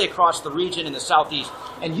 but really across the region in the Southeast.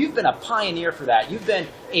 And you've been a pioneer for that. You've been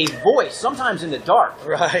a voice, sometimes in the dark,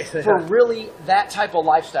 right, for really that type of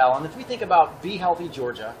lifestyle. And if we think about Be Healthy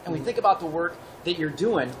Georgia, and we think about the work that you're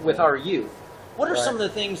doing with our youth, what are some of the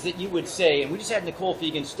things that you would say? And we just had Nicole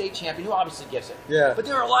Fegan, state champion, who obviously gets it. Yeah. But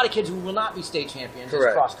there are a lot of kids who will not be state champions as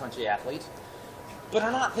Correct. cross-country athletes, but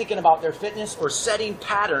are not thinking about their fitness or setting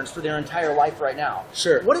patterns for their entire life right now.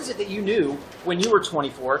 Sure. What is it that you knew when you were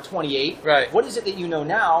 24, 28? Right. What is it that you know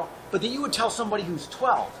now, but that you would tell somebody who's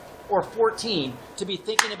 12 or 14 to be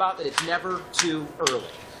thinking about that it's never too early?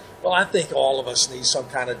 Well, I think all of us need some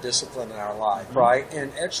kind of discipline in our life, right?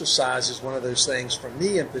 And exercise is one of those things, for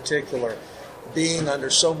me in particular, being under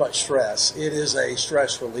so much stress, it is a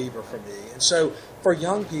stress reliever for me. And so for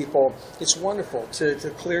young people, it's wonderful to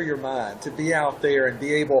clear your mind, to be out there and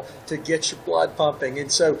be able to get your blood pumping. And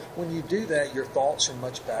so when you do that, your thoughts are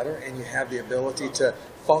much better and you have the ability to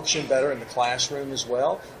function better in the classroom as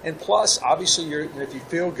well. And plus, obviously, if you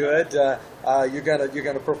feel good, you're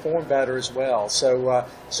gonna perform better as well. So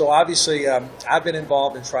obviously, I've been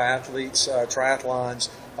involved in triathlons.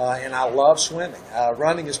 And I love swimming.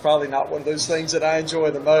 Running is probably not one of those things that I enjoy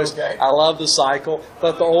the most. Okay. I love the cycle,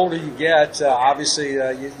 but the older you get, obviously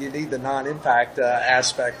you need the non-impact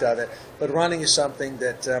aspect of it. But running is something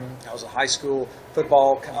that I was a high school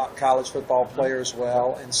football, college football player as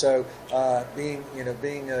well, and so being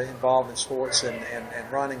involved in sports and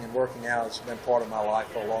running and working out has been part of my life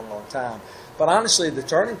for a long, long time. But honestly, the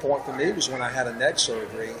turning point for me was when I had a neck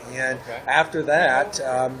surgery, and after that,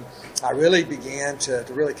 I really began to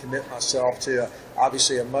really commit myself to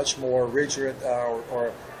obviously a much more rigid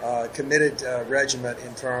or committed regimen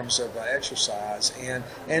in terms of exercise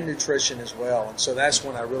and nutrition as well. And so that's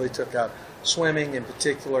when I really took up swimming in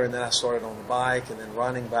particular, and then I started on the bike and then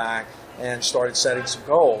running back and started setting some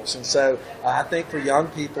goals. And so I think for young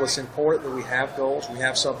people, it's important that we have goals. We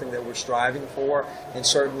have something that we're striving for, and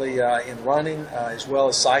certainly in running as well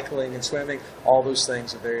as cycling and swimming, all those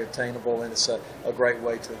things are very attainable, and it's a great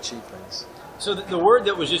way to achieve things. So the word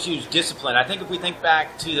that was just used, discipline, I think if we think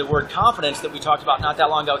back to the word confidence that we talked about not that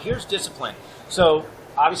long ago, here's discipline. So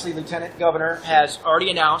obviously Lieutenant Governor has already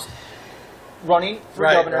announced running for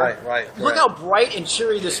governor. Right. Look how bright and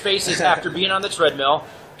cheery this face is after being on the treadmill,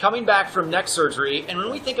 coming back from neck surgery. And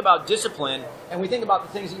when we think about discipline and we think about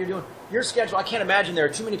the things that you're doing, your schedule, I can't imagine there are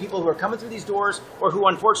too many people who are coming through these doors or who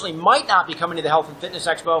unfortunately might not be coming to the Health and Fitness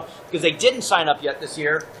Expo because they didn't sign up yet this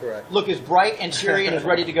year. Correct. Look as bright and cheery and as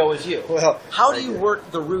ready to go as you. Well, how do you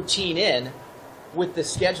work the routine in with the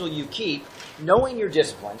schedule you keep, knowing your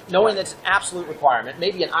discipline, knowing that's an absolute requirement,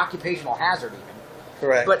 maybe an occupational hazard even?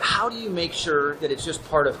 Correct. But how do you make sure that it's just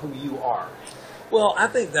part of who you are? Well, I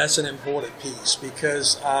think that's an important piece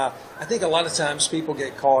because I think a lot of times people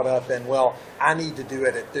get caught up in, well, I need to do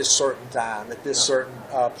it at this certain time, at this certain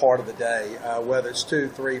part of the day, whether it's 2,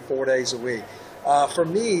 3, 4 days a week. For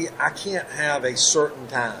me, I can't have a certain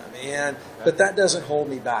time, but that doesn't hold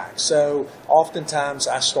me back. So oftentimes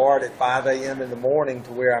I start at 5 a.m. in the morning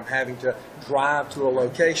to where I'm having to drive to a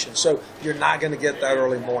location. So you're not going to get that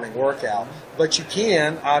early morning workout, but you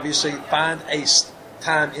can obviously find a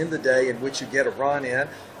time in the day in which you get a run in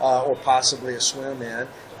or possibly a swim in.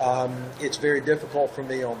 It's very difficult for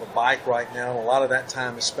me on the bike right now. A lot of that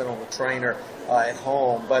time is spent on the trainer at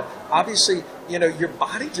home. But obviously, your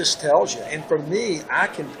body just tells you. And for me,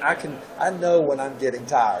 I know when I'm getting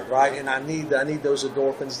tired, right? And I need those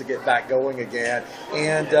endorphins to get back going again.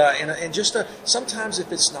 And just sometimes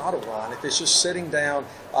if it's not a run, if it's just sitting down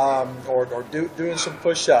or doing some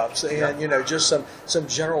push-ups and just some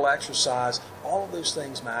general exercise, all of those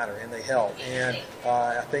things matter and they help. And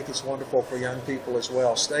I think it's wonderful for young people as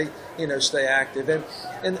well. Stay active.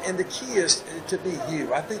 And the key is to be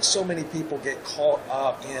you. I think so many people get caught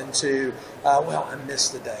up into, well, I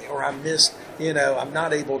missed the day, or I missed, I'm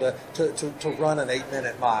not able to run an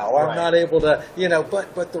 8-minute mile, or I'm not able to,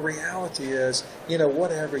 but the reality is,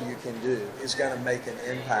 whatever you can do is going to make an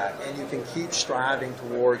impact, and you can keep striving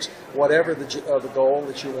towards whatever the goal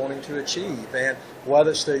that you're wanting to achieve. And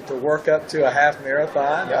whether it's to work up to a half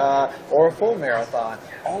marathon or a full marathon,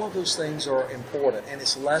 all of those things are important, and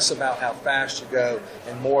it's less about how fast you go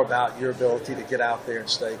and more about your ability to get out there and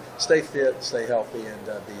stay fit, stay healthy, and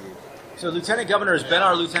be you. So Lieutenant Governor has been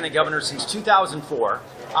our Lieutenant Governor since 2004.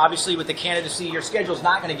 Obviously, with the candidacy, your schedule's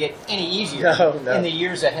not going to get any easier in the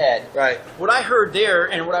years ahead. Right. What I heard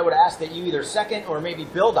there, and what I would ask that you either second or maybe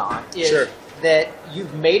build on, is that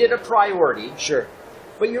you've made it a priority. Sure.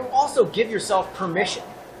 But you also give yourself permission.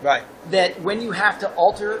 Right. That when you have to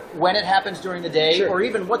alter when it happens during the day, or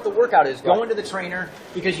even what the workout is, going to the trainer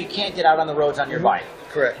because you can't get out on the roads on your bike.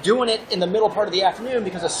 Correct. Doing it in the middle part of the afternoon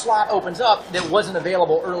because a slot opens up that wasn't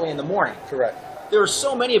available early in the morning. Correct. There are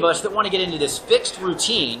so many of us that want to get into this fixed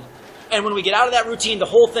routine, and when we get out of that routine, the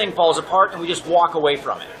whole thing falls apart and we just walk away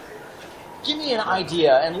from it. Give me an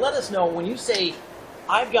idea and let us know when you say,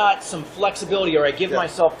 I've got some flexibility, or I give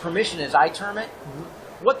myself permission, as I term it,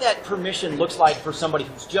 what that permission looks like for somebody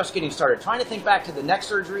who's just getting started. Trying to think back to the neck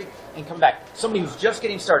surgery and come back. Somebody who's just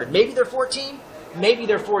getting started. Maybe they're 14, maybe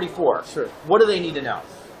they're 44. Sure. What do they need to know?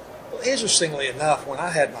 Well, interestingly enough, when I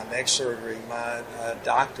had my neck surgery, my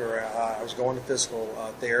doctor, I was going to physical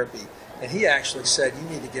therapy, and he actually said, you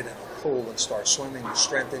need to get in a pool and start swimming to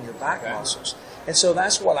strengthen your back muscles. And so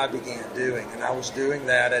that's what I began doing, and I was doing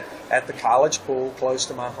that at the college pool close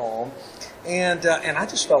to my home. And I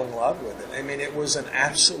just fell in love with it. I mean, it was an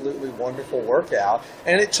absolutely wonderful workout,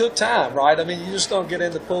 and it took time, right? I mean, you just don't get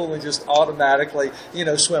in the pool and just automatically,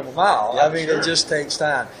 swim a mile. I mean, it just takes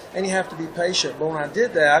time, and you have to be patient. But when I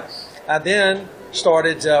did that, I then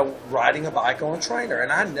started riding a bike on a trainer,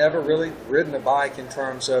 and I'd never really ridden a bike in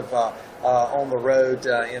terms of on the road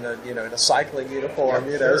in a cycling uniform,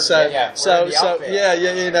 wearing a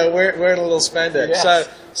little spandex.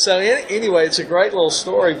 So anyway, it's a great little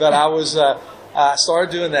story. But I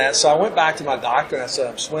started doing that. So I went back to my doctor and I said,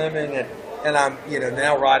 I'm swimming and I'm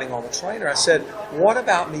now riding on the trainer. I said, what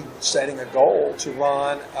about me setting a goal to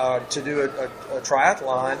run to do a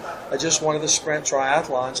triathlon, just one of the sprint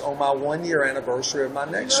triathlons on my 1-year anniversary of my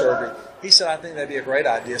neck surgery? He said, I think that'd be a great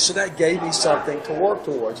idea. So that gave me something to work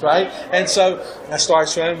towards, right? And so I started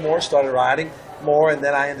swimming more, started riding more, and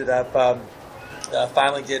then I ended up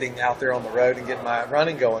finally getting out there on the road and getting my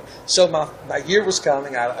running going. So my year was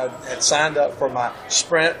coming. I had signed up for my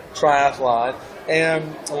sprint triathlon,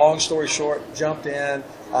 and long story short, jumped in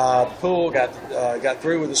the pool, got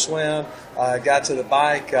through with the swim, got to the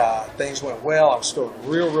bike. Things went well. I was feeling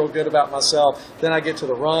real good about myself. Then I get to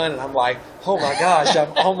the run, and I'm like, oh my gosh,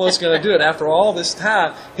 I'm almost going to do it. After all this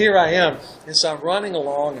time, here I am. And so I'm running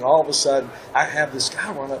along, and all of a sudden, I have this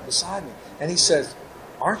guy run up beside me, and he says,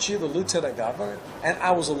 aren't you the Lieutenant Governor? And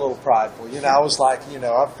I was a little prideful. I was like,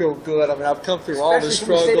 I feel good. I mean, I've come through all this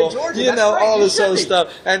struggle, all this other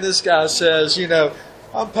stuff. And this guy says,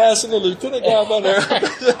 I'm passing the Lieutenant Governor.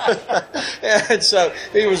 And so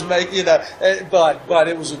he was making, but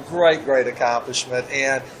it was a great accomplishment.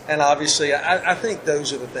 And obviously, I think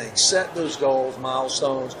those are the things. Set those goals,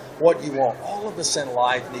 milestones, what you want. All of us in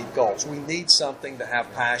life need goals. We need something to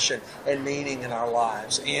have passion and meaning in our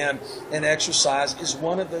lives. And exercise is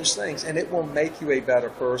one of those things, and it will make you a better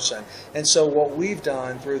person. And so what we've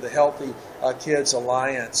done through the Healthy Kids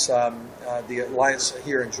Alliance, the alliance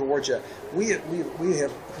here in Georgia, we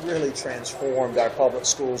have really transformed our public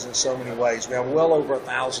schools in so many ways. We have well over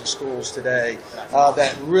 1,000 schools today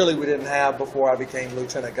that really we didn't have before I became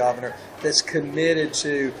Lieutenant Governor, that's committed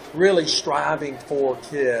to really striving for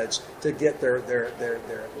kids to get their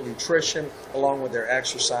nutrition along with their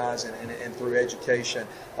exercise and through education,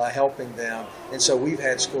 helping them. And so we've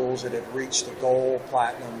had schools that have reached the gold,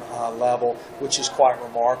 platinum level, which is quite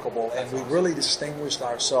remarkable. And we really distinguished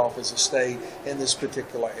ourselves as a state in this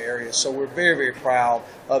particular area. So we're very, very proud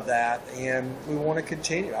of that. And we want to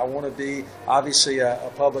continue. I want to be, obviously,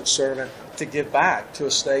 a public servant to give back to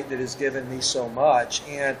a state that has given me so much.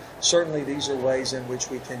 And certainly these are ways in which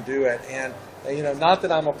we can do it. And not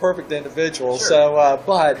that I'm a perfect individual, sure.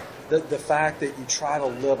 But the fact that you try to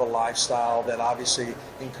live a lifestyle that obviously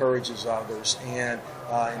encourages others, and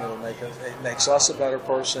it makes us a better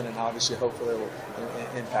person, and obviously, hopefully, it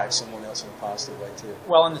will impact someone else in a positive way too.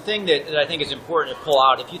 Well, and the thing that I think is important to pull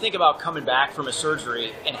out, if you think about coming back from a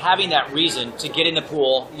surgery and having that reason to get in the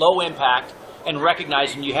pool, low impact, and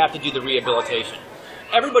recognizing you have to do the rehabilitation.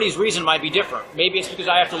 Everybody's reason might be different. Maybe it's because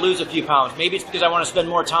I have to lose a few pounds. Maybe it's because I want to spend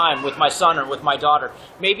more time with my son or with my daughter.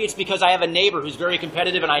 Maybe it's because I have a neighbor who's very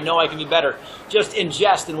competitive and I know I can be better. Just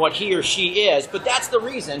ingest in what he or she is. But that's the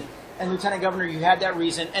reason. And Lieutenant Governor, you had that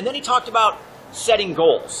reason. And then he talked about setting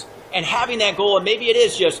goals and having that goal. And maybe it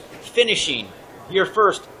is just finishing your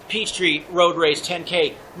first Peachtree Road Race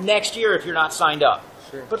 10K next year if you're not signed up.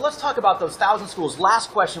 Sure. But let's talk about those 1,000 schools. Last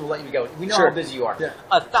question, we'll let you go. We know Sure. how busy you are. Yeah.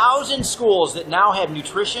 1,000 schools that now have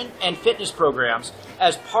nutrition and fitness programs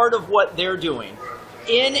as part of what they're doing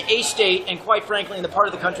in a state, and quite frankly, in the part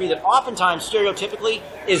of the country that oftentimes, stereotypically,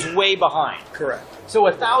 is way behind. Correct. So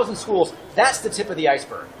 1,000 schools, that's the tip of the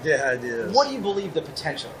iceberg. Yeah, it is. What do you believe the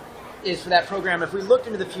potential is for that program if we look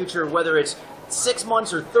into the future, whether it's 6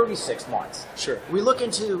 months or 36 months? Sure. We look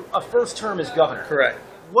into a first term as governor. Correct.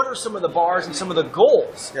 What are some of the bars and some of the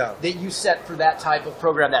goals Yeah. that you set for that type of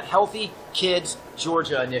program, that Healthy Kids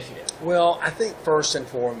Georgia initiative? Well, I think first and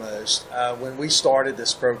foremost, when we started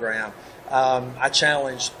this program, I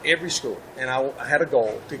challenged every school, and I had a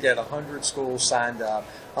goal to get 100 schools signed up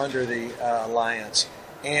under the alliance.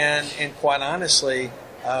 And quite honestly,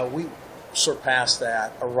 we surpassed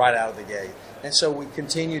that right out of the gate. And so we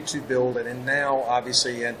continued to build it, and now,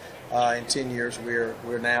 obviously, in 10 years,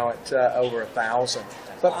 we're now at over 1,000.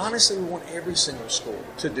 But honestly, we want every single school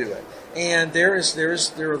to do it. And there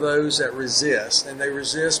are those that resist, and they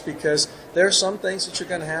resist because there are some things that you're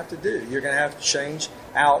going to have to do. You're going to have to change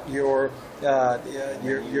out your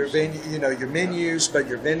menus, but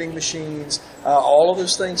your vending machines, all of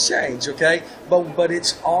those things change, okay? But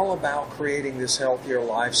it's all about creating this healthier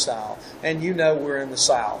lifestyle. And we're in the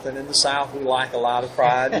South, and in the South we like a lot of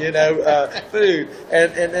fried, food,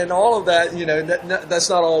 and all of that. That's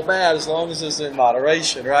not all bad as long as it's in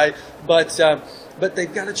moderation, right? But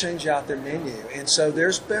they've got to change out their menu, and so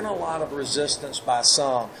there's been a lot of resistance by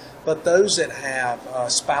some. But those that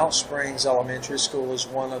have, Spout Springs Elementary School is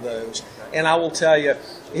one of those. And I will tell you,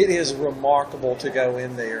 it is remarkable to go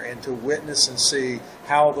in there and to witness and see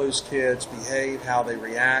how those kids behave, how they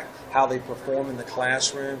react, how they perform in the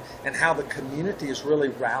classroom, and how the community has really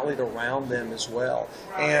rallied around them as well.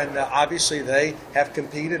 And obviously they have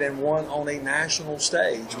competed and won on a national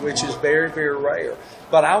stage, which is very, very rare.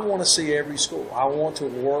 But I want to see every school. I want to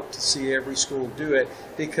work to see every school do it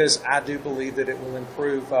because I do believe that it will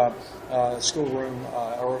improve schoolroom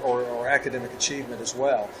or academic achievement as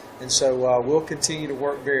well. And so we'll continue to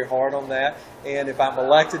work very hard on that. And if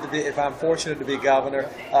I'm fortunate to be governor,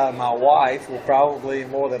 my wife will probably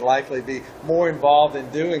more than likely be more involved in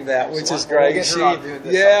doing that, which is great. She's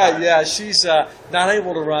not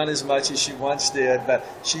able to run as much as she once did, but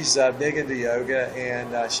she's big into yoga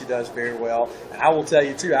and she does very well. And I will tell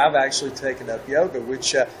you too, I've actually taken up yoga,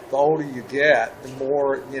 which the older you get, the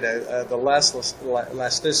more the less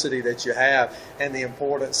elasticity that you have, and the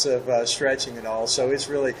importance of stretching and all. So it's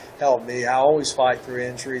really helped me. I always fight through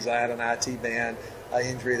injuries. I had an IT band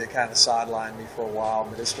injury that kind of sidelined me for a while,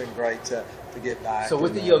 but it's been great to get back. So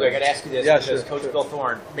with the yoga, I got to ask you this because Coach sure. Bill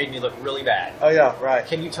Thorne made me look really bad. Oh yeah, right.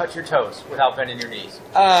 Can you touch your toes without bending your knees?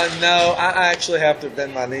 No, I actually have to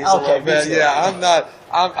bend my knees a little bit. Yeah,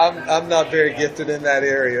 I'm not very gifted in that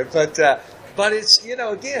area, but it's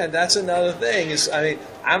again, that's another thing.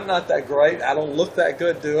 I'm not that great. I don't look that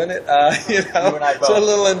good doing it. You and I both. It's a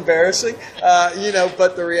little embarrassing.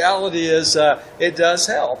 But the reality is it does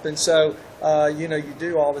help, and so. You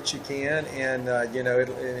do all that you can, and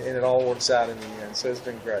it all works out in the end. So it's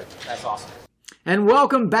been great. That's awesome. And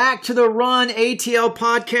welcome back to the Run ATL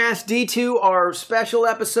podcast, D2, our special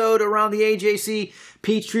episode around the AJC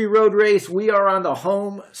Peachtree Road Race. We are on the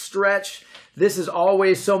home stretch. This is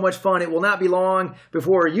always so much fun. It will not be long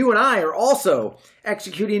before you and I are also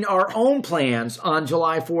executing our own plans on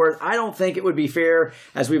July 4th. I don't think it would be fair,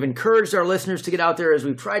 as we've encouraged our listeners to get out there, as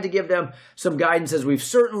we've tried to give them some guidance, as we've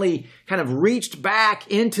certainly kind of reached back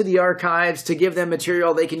into the archives to give them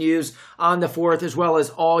material they can use on the 4th as well as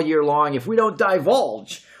all year long. If we don't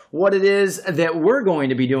divulge what it is that we're going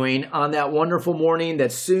to be doing on that wonderful morning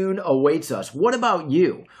that soon awaits us. What about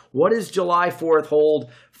you? What does July 4th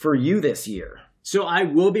hold for you this year? So I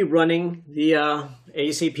will be running the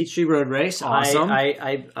AJC Peachtree Road Race. Awesome.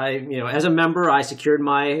 I as a member, I secured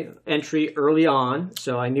my entry early on,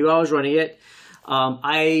 so I knew I was running it.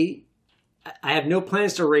 I have no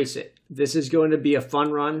plans to race it. This is going to be a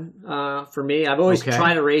fun run for me. I've always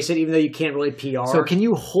tried to race it, even though you can't really PR. So can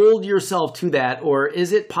you hold yourself to that, or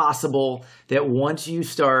is it possible that once you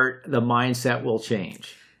start, the mindset will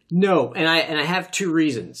change? No, and I have two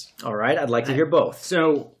reasons. All right, I'd like to hear both.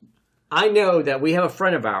 So I know that we have a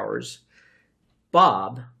friend of ours,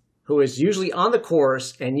 Bob, who is usually on the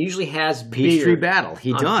course and usually has Peachtree beer. Battle.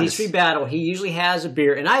 He does. Peachtree Battle. He usually has a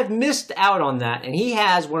beer, and I've missed out on that. And he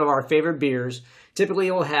has one of our favorite beers. Typically,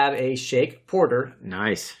 he'll have a shake porter.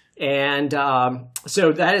 Nice. And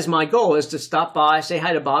so that is my goal, is to stop by, say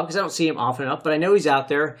hi to Bob, because I don't see him often enough, but I know he's out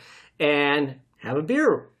there, and have a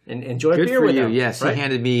beer and enjoy a beer with him. Yes, right? He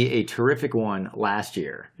handed me a terrific one last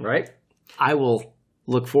year. Right. I will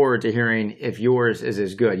look forward to hearing if yours is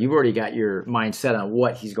as good. You've already got your mind set on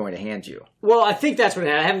what he's going to hand you. Well, I think that's what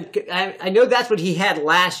I know that's what he had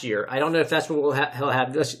last year. I don't know if that's what he'll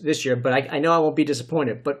have this year, but I know I won't be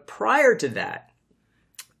disappointed. But prior to that,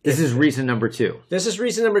 this is reason number 2. This is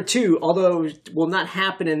reason number 2, although it will not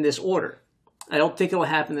happen in this order. I don't think it will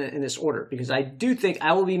happen in this order, because I do think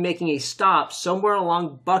I will be making a stop somewhere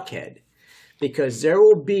along Buckhead, because there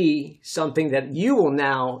will be something that you will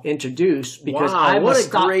now introduce. Because wow, what a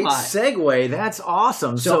great segue. That's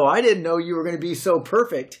awesome. So I didn't know you were going to be so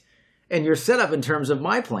perfect in your setup in terms of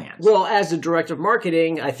my plans. Well, as the director of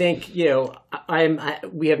marketing, I think, we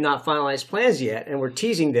have not finalized plans yet, and we're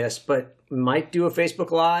teasing this, but might do a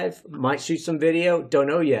Facebook Live, might shoot some video, don't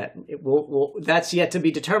know yet. That's yet to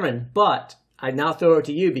be determined, but I now throw it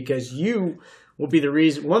to you, because you will be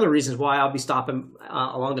one of the reasons why I'll be stopping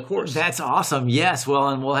along the course. That's awesome. Yes. Well,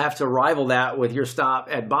 and we'll have to rival that with your stop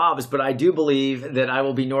at Bob's, but I do believe that I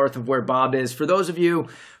will be north of where Bob is. For those of you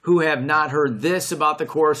who have not heard this about the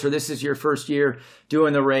course, or this is your first year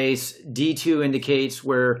doing the race, D2 indicates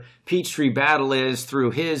where Peachtree Battle is through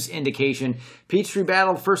his indication. Peachtree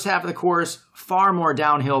Battle, first half of the course, far more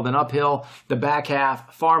downhill than uphill. The back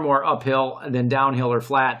half, far more uphill than downhill or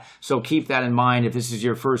flat. So keep that in mind if this is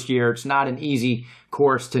your first year. It's not an easy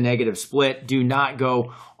course to negative split. Do not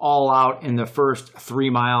go all out in the first 3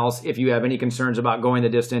 miles if you have any concerns about going the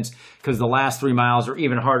distance, because the last 3 miles are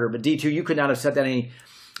even harder. But D2, you could not have set that any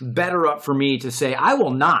better up for me to say I will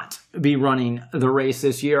not be running the race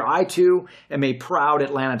this year. I, too, am a proud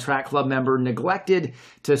Atlanta Track Club member, neglected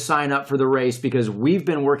to sign up for the race because we've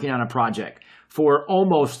been working on a project for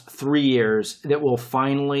almost 3 years that will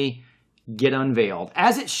finally get unveiled.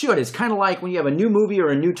 As it should. It's kind of like when you have a new movie or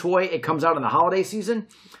a new toy, it comes out in the holiday season.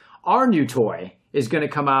 Our new toy is going to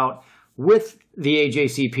come out with the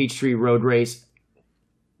AJC Peachtree Road Race.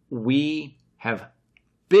 We have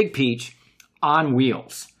Big Peach on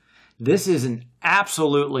wheels. This is an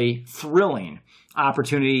absolutely thrilling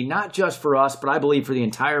opportunity, not just for us, but I believe for the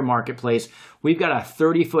entire marketplace. We've got a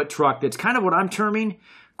 30-foot truck that's kind of what I'm terming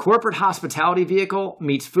corporate hospitality vehicle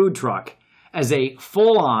meets food truck as a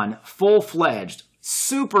full-on, full-fledged,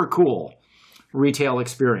 super cool retail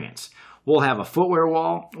experience. We'll have a footwear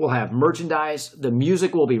wall. We'll have merchandise. The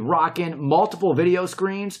music will be rocking. Multiple video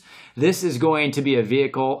screens. This is going to be a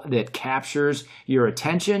vehicle that captures your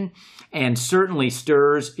attention and certainly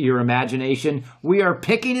stirs your imagination. We are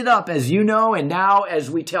picking it up, as you know, and now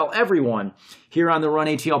as we tell everyone here on the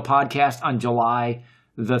RunATL podcast on July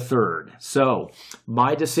the 3rd. So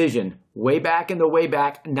my decision way back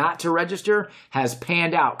not to register has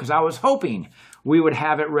panned out, because I was hoping we would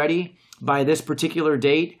have it ready by this particular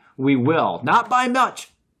date. We will. Not by much,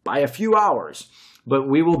 by a few hours, but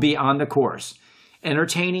we will be on the course,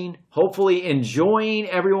 entertaining, hopefully enjoying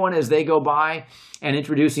everyone as they go by and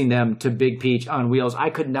introducing them to Big Peach on wheels.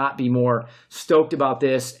 I could not be more stoked about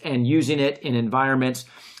this, and using it in environments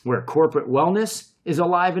where corporate wellness is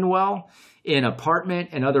alive and well, in apartment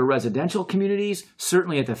and other residential communities,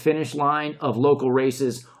 certainly at the finish line of local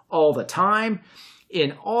races all the time.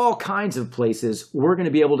 In all kinds of places, we're going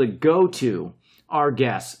to be able to go to our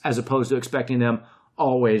guests as opposed to expecting them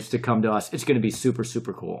always to come to us. It's going to be super,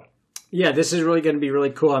 super cool. Yeah, this is really going to be really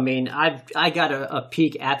cool. I mean, I got a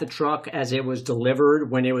peek at the truck as it was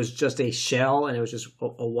delivered when it was just a shell and it was just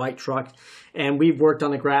a white truck. And we've worked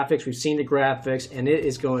on the graphics. We've seen the graphics, and it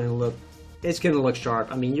is going to look. It's going to look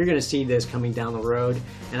sharp. I mean, you're going to see this coming down the road,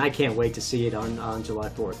 and I can't wait to see it on July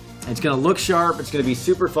 4th. It's going to look sharp. It's going to be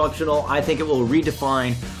super functional. I think it will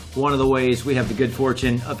redefine one of the ways we have the good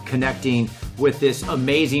fortune of connecting with this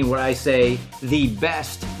amazing, what I say, the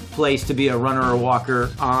best place to be a runner or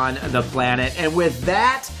walker on the planet. And with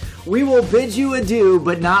that, we will bid you adieu,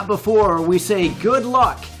 but not before we say good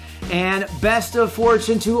luck and best of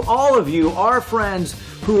fortune to all of you, our friends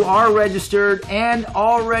who are registered and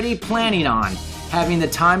already planning on having the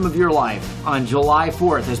time of your life on July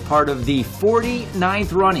 4th as part of the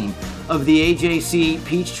 49th running of the AJC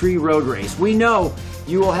Peachtree Road Race. We know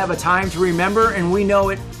you will have a time to remember, and we know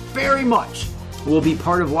it very much will be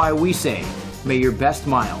part of why we say, may your best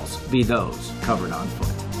miles be those covered on foot.